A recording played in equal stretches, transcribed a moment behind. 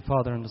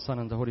Father, and the Son,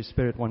 and the Holy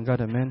Spirit, one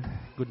God, amen.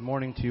 Good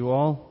morning to you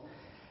all.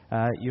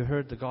 You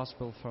heard the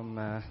gospel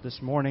from this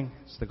morning.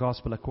 It's the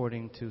gospel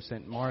according to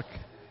St. Mark,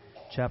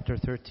 chapter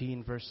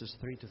 13, verses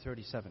 3 to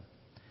 37.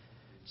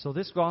 So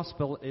this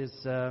gospel is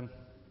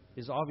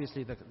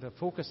obviously the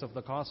focus of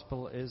the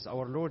gospel is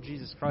our Lord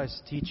Jesus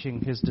Christ teaching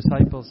His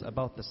disciples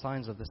about the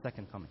signs of the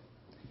second coming.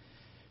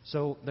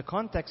 So the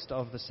context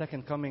of the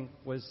second coming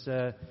was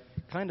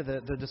kind of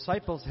the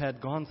disciples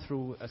had gone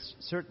through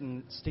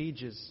certain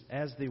stages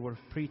as they were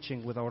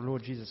preaching with our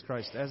Lord Jesus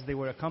Christ, as they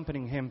were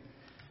accompanying Him.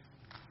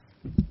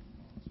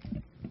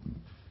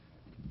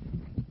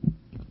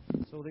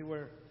 So they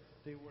went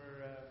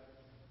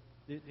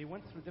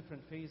through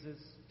different phases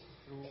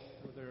through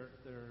their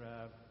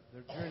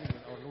journey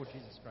with our Lord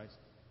Jesus Christ.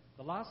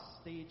 The last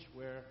stage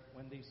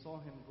when they saw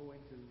Him go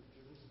into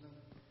Jerusalem,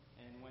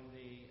 and when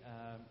they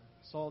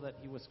saw that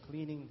He was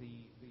cleaning the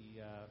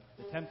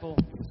temple,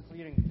 He was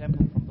clearing the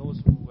temple from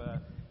those who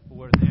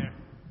were there.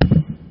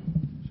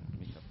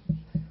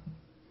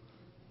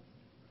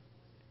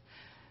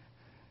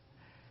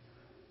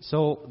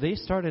 So they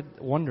started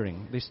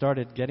wondering. They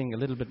started getting a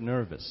little bit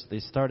nervous. They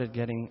started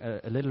getting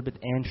a little bit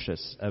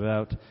anxious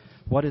about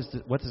what is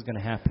going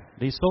to happen.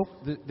 They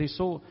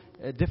saw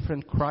a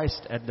different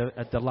Christ at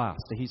the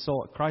last. He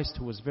saw a Christ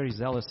who was very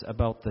zealous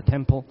about the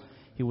temple.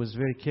 He was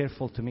very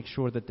careful to make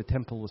sure that the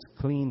temple was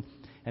clean,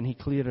 and He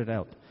cleared it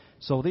out.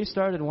 So they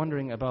started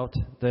wondering about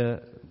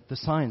the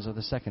signs of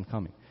the second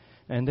coming.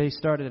 And they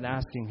started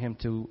asking Him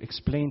to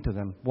explain to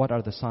them what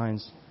are the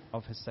signs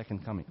of His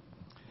second coming.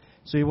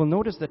 So you will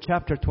notice that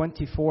chapter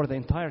 24, the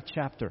entire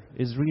chapter,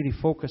 is really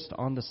focused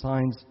on the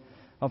signs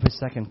of His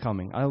second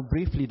coming. I'll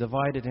briefly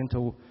divide it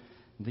into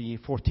the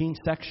 14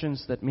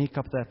 sections that make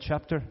up that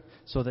chapter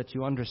so that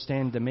you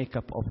understand the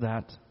makeup of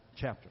that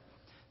chapter.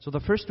 So the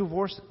first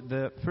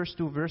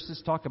two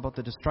verses talk about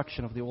the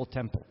destruction of the old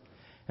temple.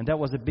 And that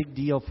was a big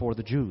deal for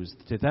the Jews.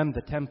 To them,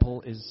 the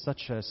temple is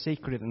such a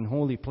sacred and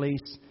holy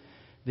place.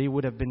 They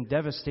would have been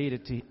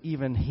devastated to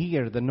even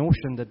hear the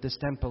notion that this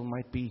temple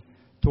might be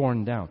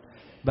torn down.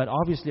 But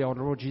obviously our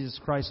Lord Jesus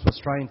Christ was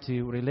trying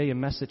to relay a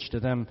message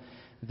to them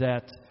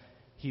that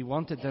He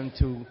wanted them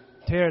to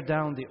tear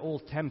down the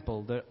old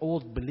temple, their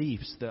old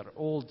beliefs, their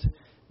old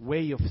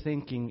way of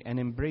thinking, and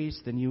embrace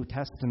the New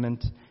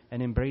Testament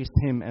and embrace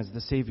Him as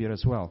the Savior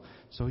as well.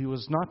 So He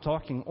was not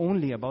talking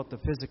only about the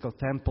physical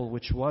temple,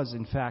 which was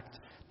in fact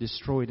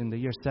destroyed in the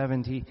year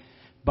 70,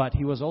 but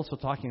He was also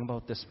talking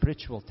about the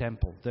spiritual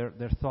temple, their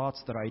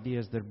thoughts, their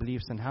ideas, their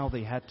beliefs, and how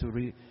they had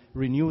to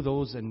renew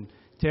those and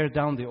tear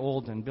down the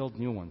old and build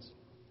new ones.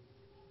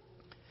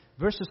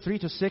 Verses 3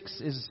 to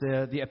 6 is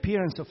the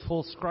appearance of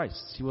false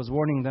Christs. He was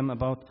warning them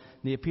about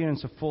the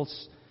appearance of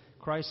false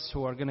Christs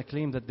who are going to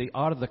claim that they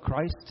are the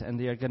Christ, and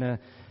they are going to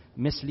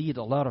mislead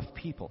a lot of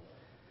people.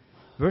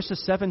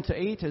 Verses 7 to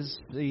 8 is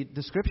the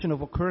description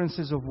of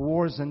occurrences of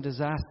wars and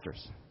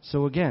disasters.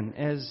 So again,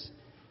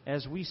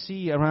 as we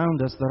see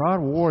around us, there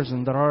are wars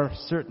and there are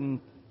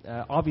certain,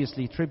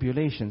 obviously,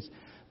 tribulations.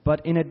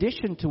 But in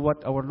addition to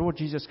what our Lord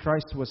Jesus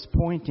Christ was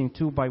pointing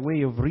to by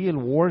way of real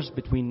wars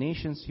between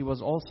nations, He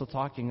was also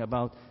talking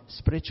about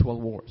spiritual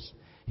wars.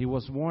 He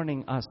was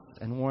warning us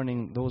and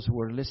warning those who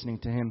were listening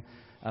to Him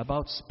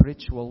about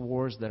spiritual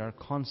wars that are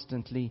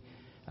constantly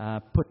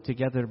put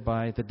together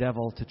by the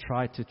devil to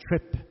try to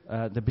trip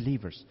the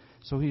believers.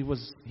 So he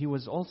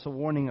was also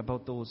warning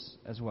about those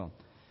as well.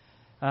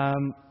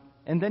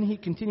 And then he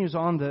continues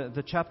on,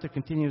 the chapter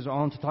continues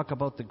on to talk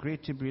about the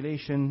great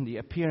tribulation, the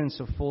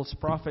appearance of false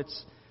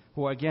prophets,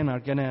 who again are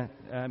going to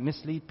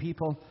mislead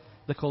people.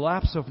 The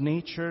collapse of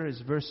nature is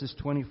verses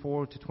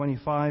 24 to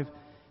 25.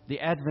 The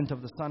advent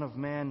of the Son of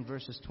Man,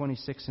 verses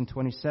 26 and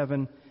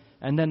 27.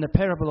 And then the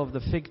parable of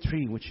the fig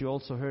tree, which you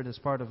also heard as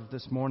part of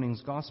this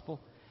morning's gospel.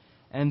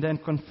 And then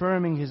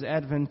confirming His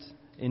advent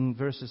in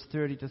verses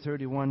 30 to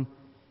 31.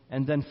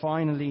 And then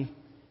finally,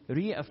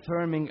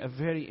 reaffirming a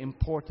very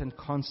important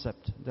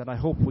concept that I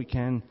hope we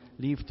can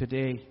leave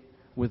today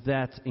with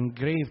that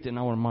engraved in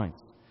our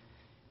minds.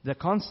 The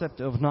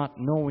concept of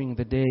not knowing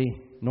the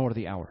day nor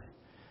the hour.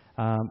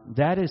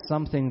 That is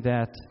something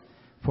that,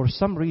 for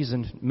some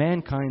reason,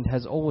 mankind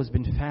has always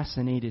been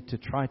fascinated to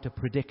try to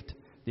predict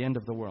the end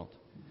of the world.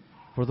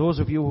 For those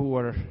of you who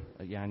were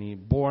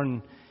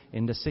born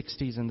in the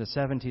 60s and the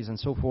 70s and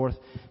so forth,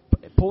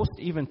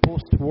 even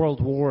post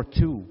World War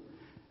II,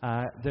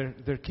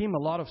 there came a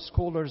lot of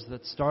scholars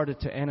that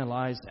started to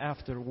analyze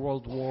after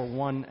World War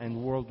I and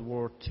World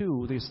War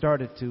II. They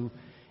started to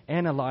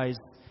analyze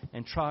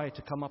and try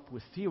to come up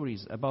with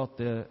theories about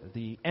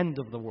the end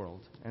of the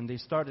world. And they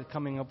started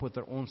coming up with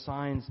their own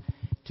signs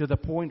to the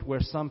point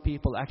where some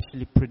people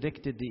actually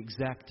predicted the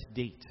exact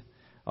date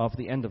of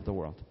the end of the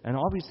world. And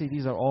obviously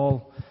these are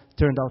all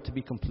turned out to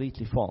be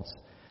completely false.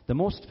 The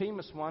most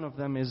famous one of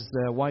them is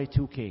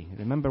Y2K.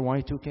 Remember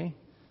Y2K?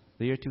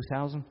 The year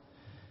 2000?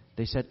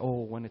 They said,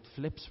 when it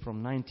flips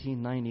from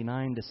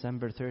 1999,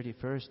 December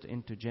 31st,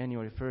 into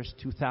January 1st,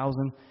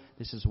 2000,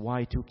 this is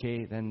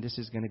Y2K, then this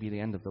is going to be the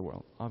end of the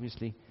world.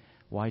 Obviously,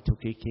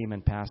 Y2K came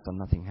and passed and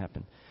nothing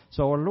happened.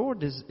 So our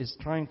Lord is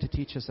trying to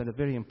teach us a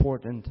very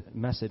important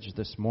message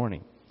this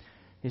morning.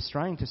 He's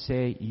trying to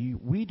say,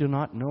 we do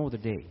not know the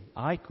day.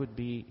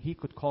 He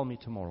could call me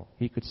tomorrow.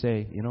 He could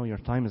say, your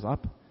time is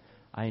up.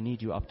 I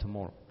need you up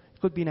tomorrow.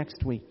 It could be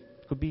next week.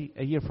 It could be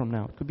a year from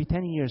now. It could be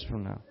 10 years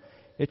from now.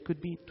 It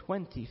could be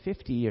 20,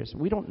 50 years.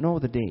 We don't know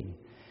the day.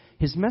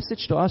 His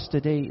message to us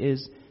today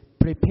is,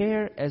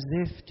 prepare as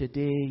if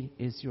today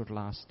is your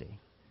last day.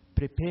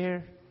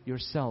 Prepare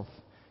yourself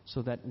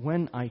so that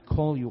when I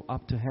call you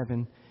up to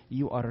heaven,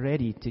 you are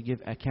ready to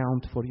give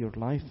account for your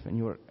life, and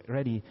you are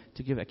ready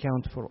to give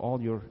account for all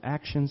your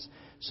actions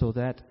so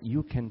that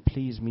you can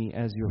please me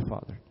as your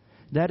Father.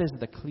 That is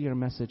the clear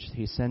message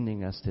He's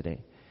sending us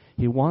today.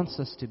 He wants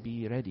us to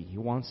be ready. He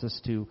wants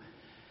us to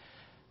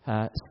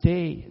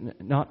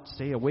not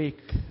stay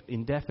awake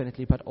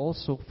indefinitely, but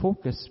also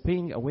focus.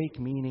 Being awake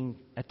meaning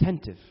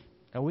attentive.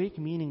 Awake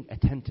meaning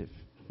attentive.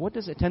 What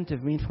does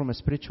attentive mean from a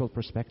spiritual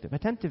perspective?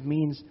 Attentive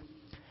means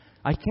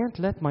I can't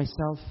let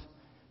myself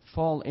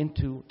fall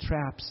into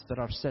traps that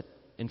are set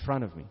in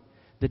front of me.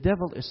 The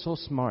devil is so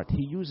smart.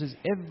 He uses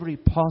every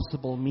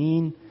possible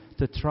mean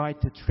to try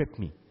to trip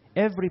me.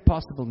 Every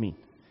possible mean.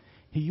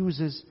 He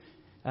uses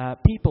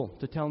people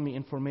to tell me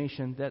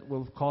information that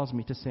will cause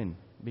me to sin,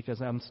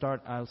 because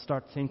I'll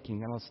start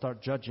thinking and I'll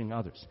start judging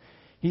others.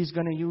 He's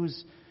going to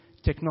use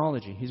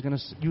technology. He's going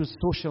to use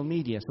social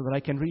media so that I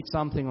can read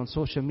something on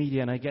social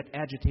media and I get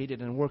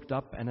agitated and worked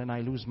up and then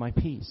I lose my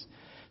peace.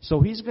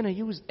 So he's going to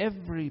use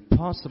every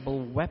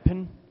possible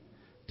weapon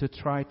to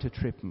try to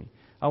trip me.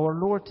 Our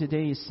Lord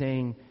today is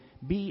saying,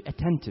 be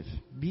attentive,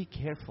 be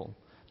careful.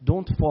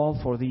 Don't fall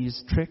for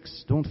these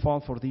tricks. Don't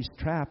fall for these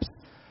traps.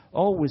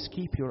 Always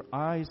keep your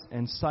eyes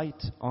and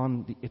sight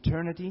on the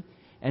eternity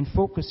and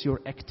focus your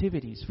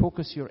activities,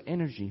 focus your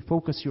energy,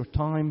 focus your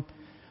time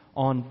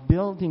on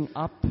building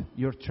up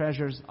your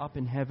treasures up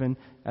in heaven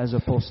as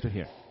opposed to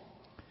here.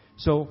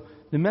 So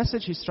the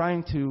message he's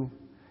trying to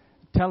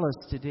tell us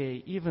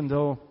today, even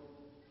though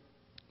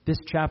this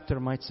chapter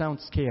might sound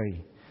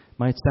scary,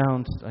 might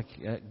sound like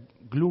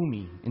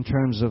gloomy in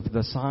terms of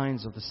the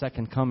signs of the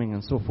second coming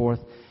and so forth,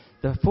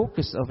 the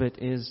focus of it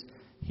is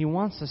he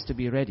wants us to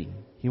be ready.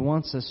 He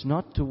wants us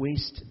not to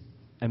waste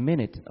a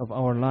minute of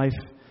our life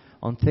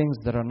on things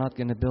that are not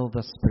going to build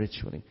us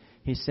spiritually.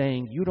 He's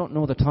saying, you don't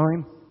know the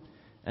time,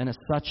 and as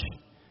such,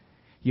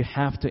 you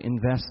have to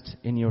invest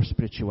in your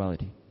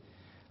spirituality.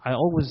 I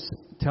always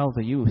tell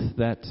the youth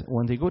that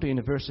when they go to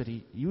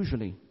university,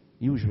 usually,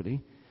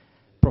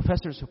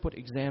 professors who put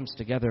exams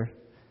together,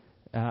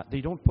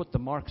 they don't put the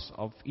marks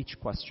of each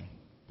question.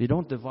 They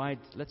don't divide,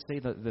 let's say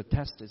that the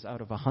test is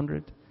out of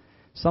 100.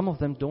 Some of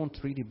them don't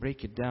really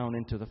break it down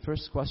into the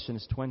first question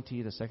is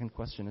 20, the second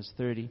question is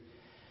 30.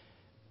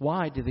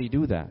 Why do they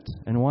do that?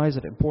 And why is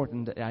it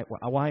important?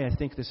 Why I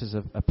think this is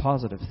a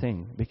positive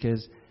thing?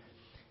 Because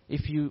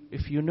if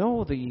you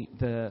know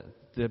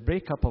the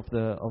breakup of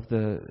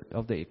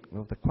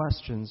the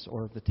questions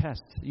or the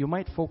test, you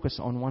might focus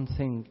on one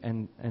thing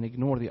and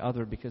ignore the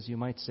other, because you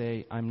might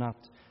say, I'm not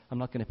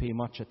going to pay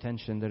much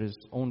attention. There is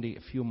only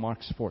a few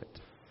marks for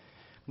it.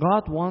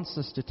 God wants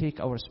us to take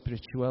our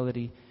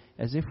spirituality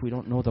as if we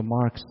don't know the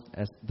marks,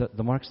 as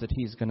the marks that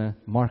He's going to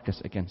mark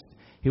us against.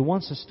 He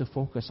wants us to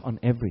focus on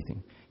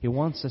everything. He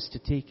wants us to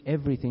take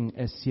everything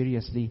as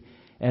seriously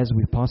as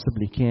we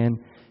possibly can,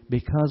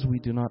 because we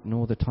do not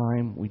know the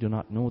time, we do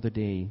not know the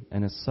day,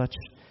 and as such,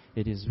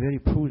 it is very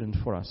prudent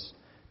for us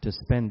to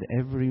spend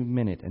every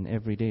minute and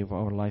every day of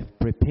our life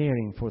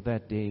preparing for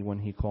that day when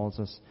He calls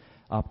us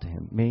up to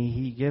Him. May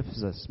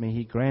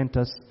He grant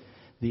us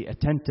the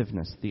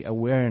attentiveness, the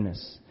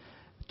awareness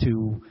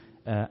to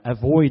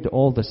avoid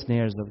all the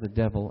snares of the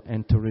devil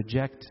and to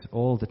reject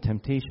all the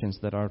temptations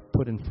that are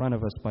put in front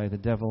of us by the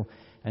devil,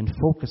 and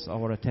focus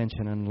our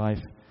attention in life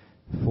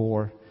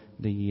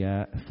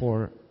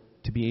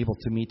to be able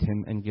to meet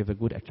Him and give a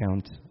good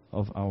account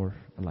of our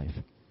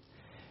life.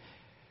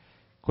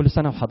 كل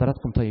سنة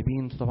وحضراتكم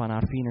طيبين. طبعا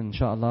عارفين إن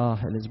شاء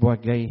الله الأسبوع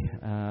الجاي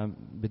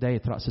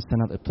بداية رأس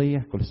السنة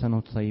القبطية. كل سنة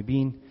وانتم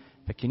طيبين.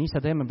 فالكنيسة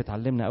دايما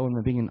بتعلمنا أول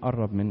ما بيجي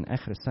نقرب من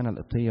آخر السنة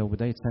القبطية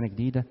وبداية سنة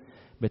جديدة،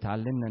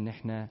 بتعلمنا إن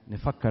إحنا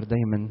نفكر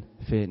دايما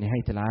في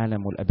نهاية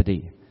العالم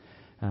والأبدية.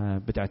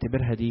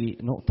 بتعتبرها دي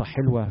نقطة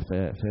حلوة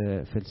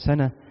في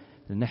السنة،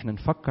 إن إحنا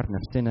نفكر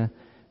نفسنا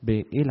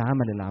بإيه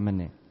العمل اللي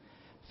عملناه.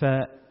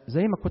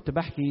 فزي ما كنت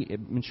بحكي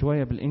من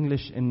شوية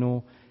بالإنجليش،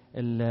 إنه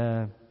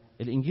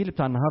الإنجيل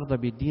بتاع النهاردة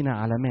بيدينا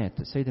علامات.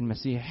 السيد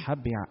المسيح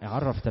حب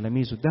يعرف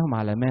تلاميذه، اداهم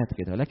علامات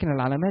كده، لكن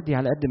العلامات دي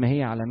على قد ما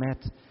هي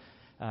علامات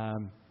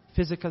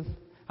physical،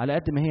 على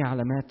قد ما هي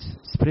علامات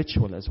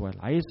spiritual as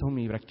well. عايزهم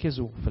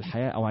يركزوا في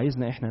الحياة، أو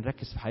عايزنا إحنا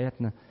نركز في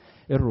حياتنا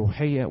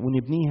الروحية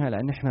ونبنيها،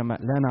 لأن إحنا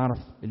لا نعرف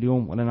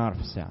اليوم ولا نعرف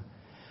الساعة.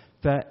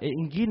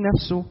 فالإنجيل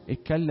نفسه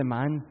اتكلم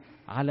عن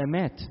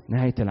علامات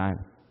نهاية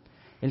العالم.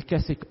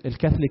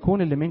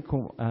 الكاثوليكون اللي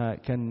منكم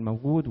كان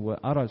موجود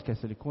وقرأ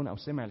الكاثوليكون أو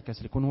سمع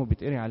الكاثوليكون هو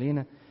بيتقري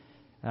علينا،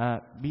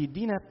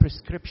 بيدينا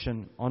prescription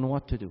on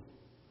what to do.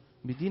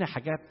 بيدينا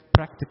حاجات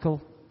practical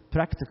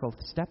practical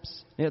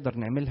steps نقدر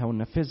نعملها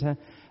وننفذها،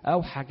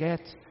 أو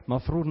حاجات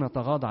مفروض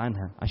نتغاضى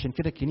عنها. عشان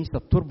كده الكنيسة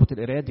بتربط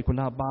القرايات دي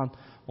كلها ببعض،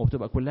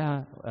 وبتبقى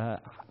كلها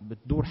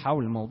بتدور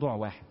حول موضوع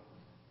واحد.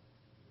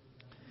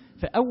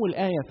 في أول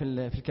آية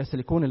في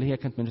الكاثوليكون اللي هي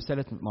كانت من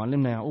رسالة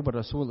معلمنا يعقوب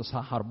الرسول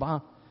إصحاح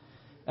 4،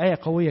 آية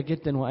قوية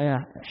جدا وآية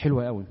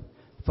حلوة قوي.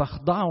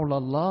 فاخضعوا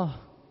لله،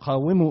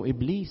 قاوموا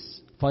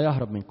إبليس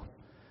فيهرب منكم.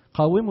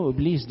 قاوموا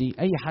إبليس دي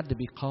أي حد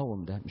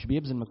بيقاوم ده مش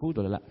بيبذل مجهود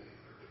ولا لأ،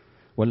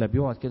 ولا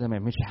بيقعد كده ما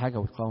يعملش حاجة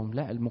ويقاوم.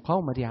 لا،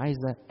 المقاومة دي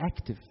عايزة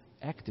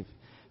أكتف.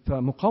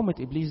 فمقاومة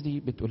إبليس دي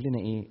بتقول لنا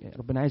إيه؟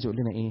 ربنا عايز يقول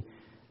لنا إيه؟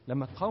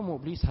 لما تقاوموا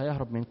إبليس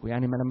هيهرب منكم.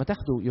 يعني لما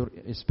تاخدوا your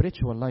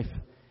spiritual life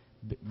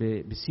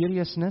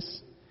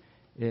بسيريسنس،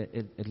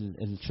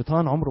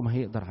 الشيطان عمره ما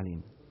هيقدر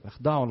علينا.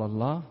 اخضعوا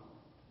لله،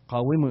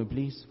 قاوموا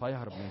إبليس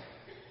فيهرب منكم.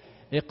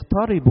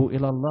 اقتربوا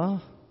إلى الله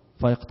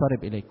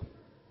فيقترب إليكم.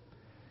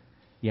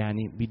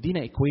 يعني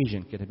بيدينا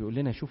equation كده، بيقول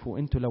لنا شوفوا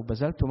انتوا لو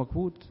بذلتوا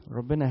مجهود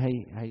ربنا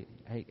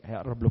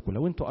هيقرب لكم.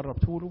 لو انتوا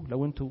قربتوا له،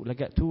 لو انتوا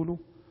لجأتوا له،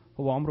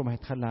 هو عمره ما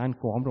هيتخلى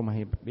عنكم وعمره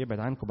ما هيبعد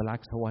عنكم،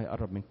 بالعكس هو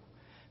هيقرب منكم.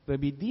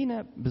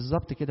 فبيدينا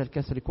بالظبط كده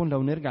الكاثوليكون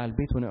لو نرجع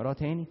البيت ونقراه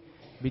تاني،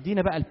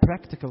 بيدينا بقى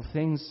البراكتيكال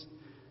ثينجز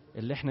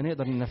اللي احنا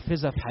نقدر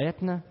ننفذها في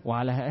حياتنا،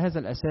 وعلى هذا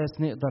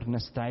الاساس نقدر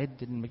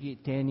نستعد للمجيء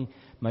التاني.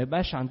 ما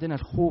يبقاش عندنا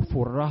الخوف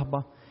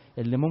والرهبه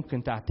اللي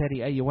ممكن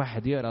تعتري اي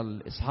واحد يقرا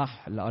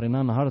الاصحاح اللي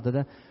قريناه النهارده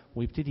ده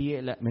ويبتدي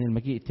يقلق من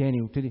المجيء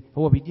التاني. ويبتدي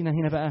هو بيدينا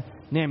هنا بقى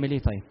نعمل ايه؟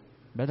 طيب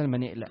بدل ما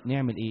نقلق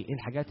نعمل ايه؟ ايه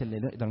الحاجات اللي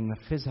نقدر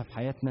ننفذها في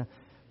حياتنا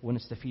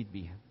ونستفيد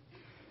بيها؟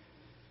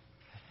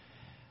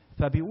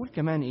 فبيقول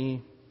كمان ايه؟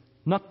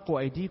 نقوا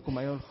ايديكم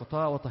ايها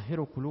الخطاة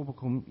وطهروا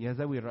قلوبكم يا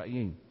ذوي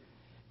الرأيين.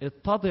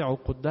 اتضعوا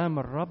قدام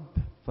الرب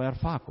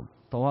فيرفعكم.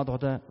 التواضع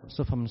ده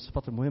صفة من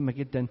الصفات المهمة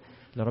جدا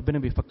اللي ربنا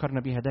بيفكرنا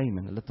بيها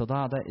دايما.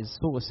 الاتضاع ده is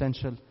so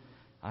essential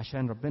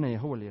عشان ربنا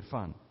هو اللي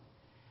يرفعنا.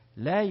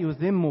 لا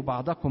يذم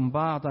بعضكم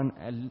بعضا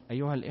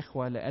أيها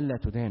الإخوة لئلا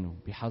تدانوا.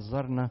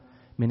 بيحذرنا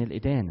من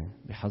الإدانة،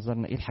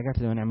 بيحذرنا إيه الحاجات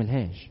اللي ما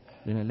نعملهاش،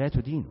 لأن لا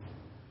تدين.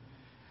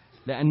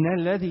 لأن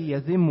الذي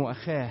يذم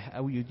أخاه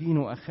أو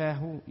يدين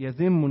أخاه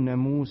يذم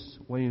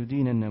الناموس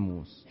ويدين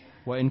الناموس،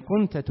 وإن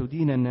كنت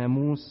تدين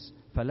الناموس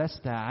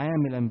فلست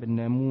عاملا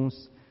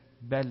بالناموس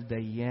بل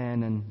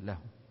ديانا له.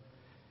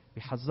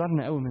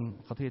 بيحذرنا قوي من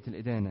خطية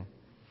الإدانة.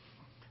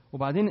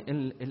 وبعدين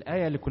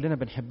الآية اللي كلنا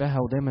بنحبها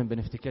ودايما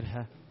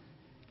بنفتكرها،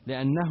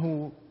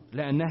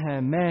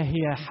 لأنها ما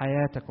هي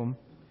حياتكم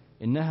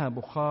إنها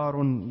بخار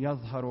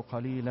يظهر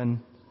قليلا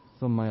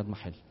ثم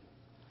يضمحل.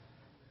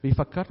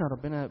 بيفكرنا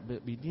ربنا،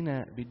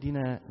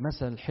 بيدينا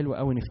مثل حلو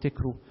قوي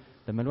نفتكره.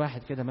 لما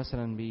الواحد كده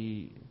مثلا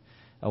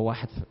او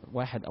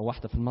واحد او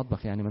واحده في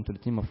المطبخ، يعني ما انتوا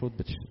الاثنين المفروض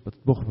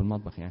بتطبخوا في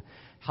المطبخ، يعني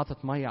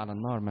حاطط ميه على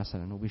النار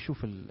مثلا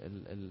وبيشوف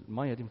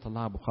الميه دي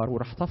مطلعه بخار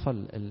وراح طفى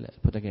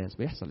البوتاجاز،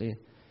 بيحصل ايه؟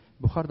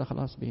 البخار ده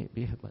خلاص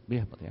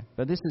بيهبط يعني.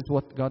 فthis is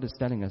what God is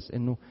telling us،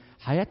 انه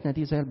حياتنا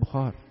دي زي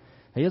البخار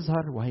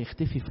هيظهر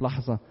وهيختفي في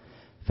لحظه.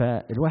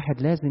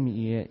 فالواحد لازم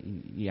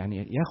يعني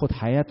ياخد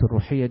حياته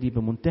الروحيه دي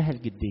بمنتهى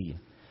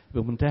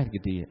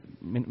الجديه،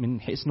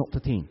 من حيث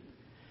نقطتين.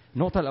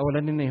 النقطة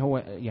الأولانية هو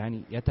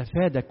يعني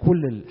يتفادى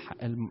كل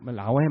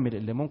العوامل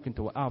اللي ممكن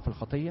توقعه في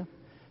الخطية،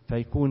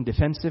 فيكون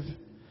ديفنسيف،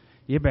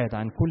 يبعد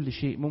عن كل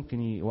شيء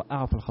ممكن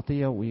يوقعه في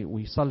الخطية،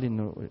 ويصلي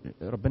إنه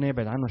ربنا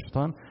يبعد عنه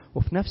الشيطان.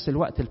 وفي نفس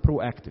الوقت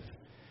البرو أكتيف،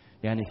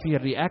 يعني في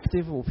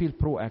الرياكتيف وفي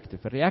البرو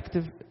أكتيف.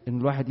 الرياكتيف إن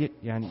الواحد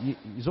يعني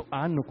يزق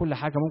عنه كل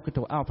حاجة ممكن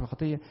توقعه في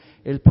الخطية.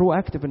 البرو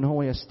أكتيف إن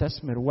هو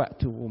يستثمر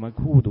وقته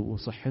ومجهوده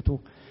وصحته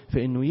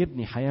في إنه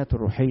يبني حياته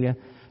الروحية،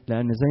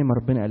 لأن زي ما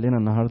ربنا قال لنا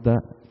النهاردة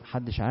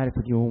محدش عارف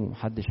اليوم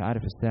ومحدش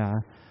عارف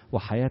الساعة،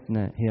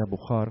 وحياتنا هي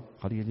بخار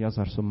قليل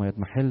يظهر ثم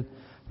يضمحل.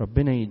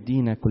 ربنا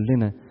يدينا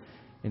كلنا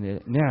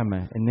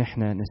نعمة إن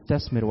احنا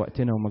نستثمر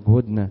وقتنا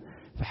ومجهودنا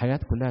في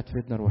حاجات كلها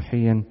تفيدنا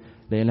روحيا.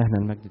 لإلهنا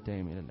المجد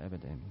الدائم إلى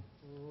الأبد آمين.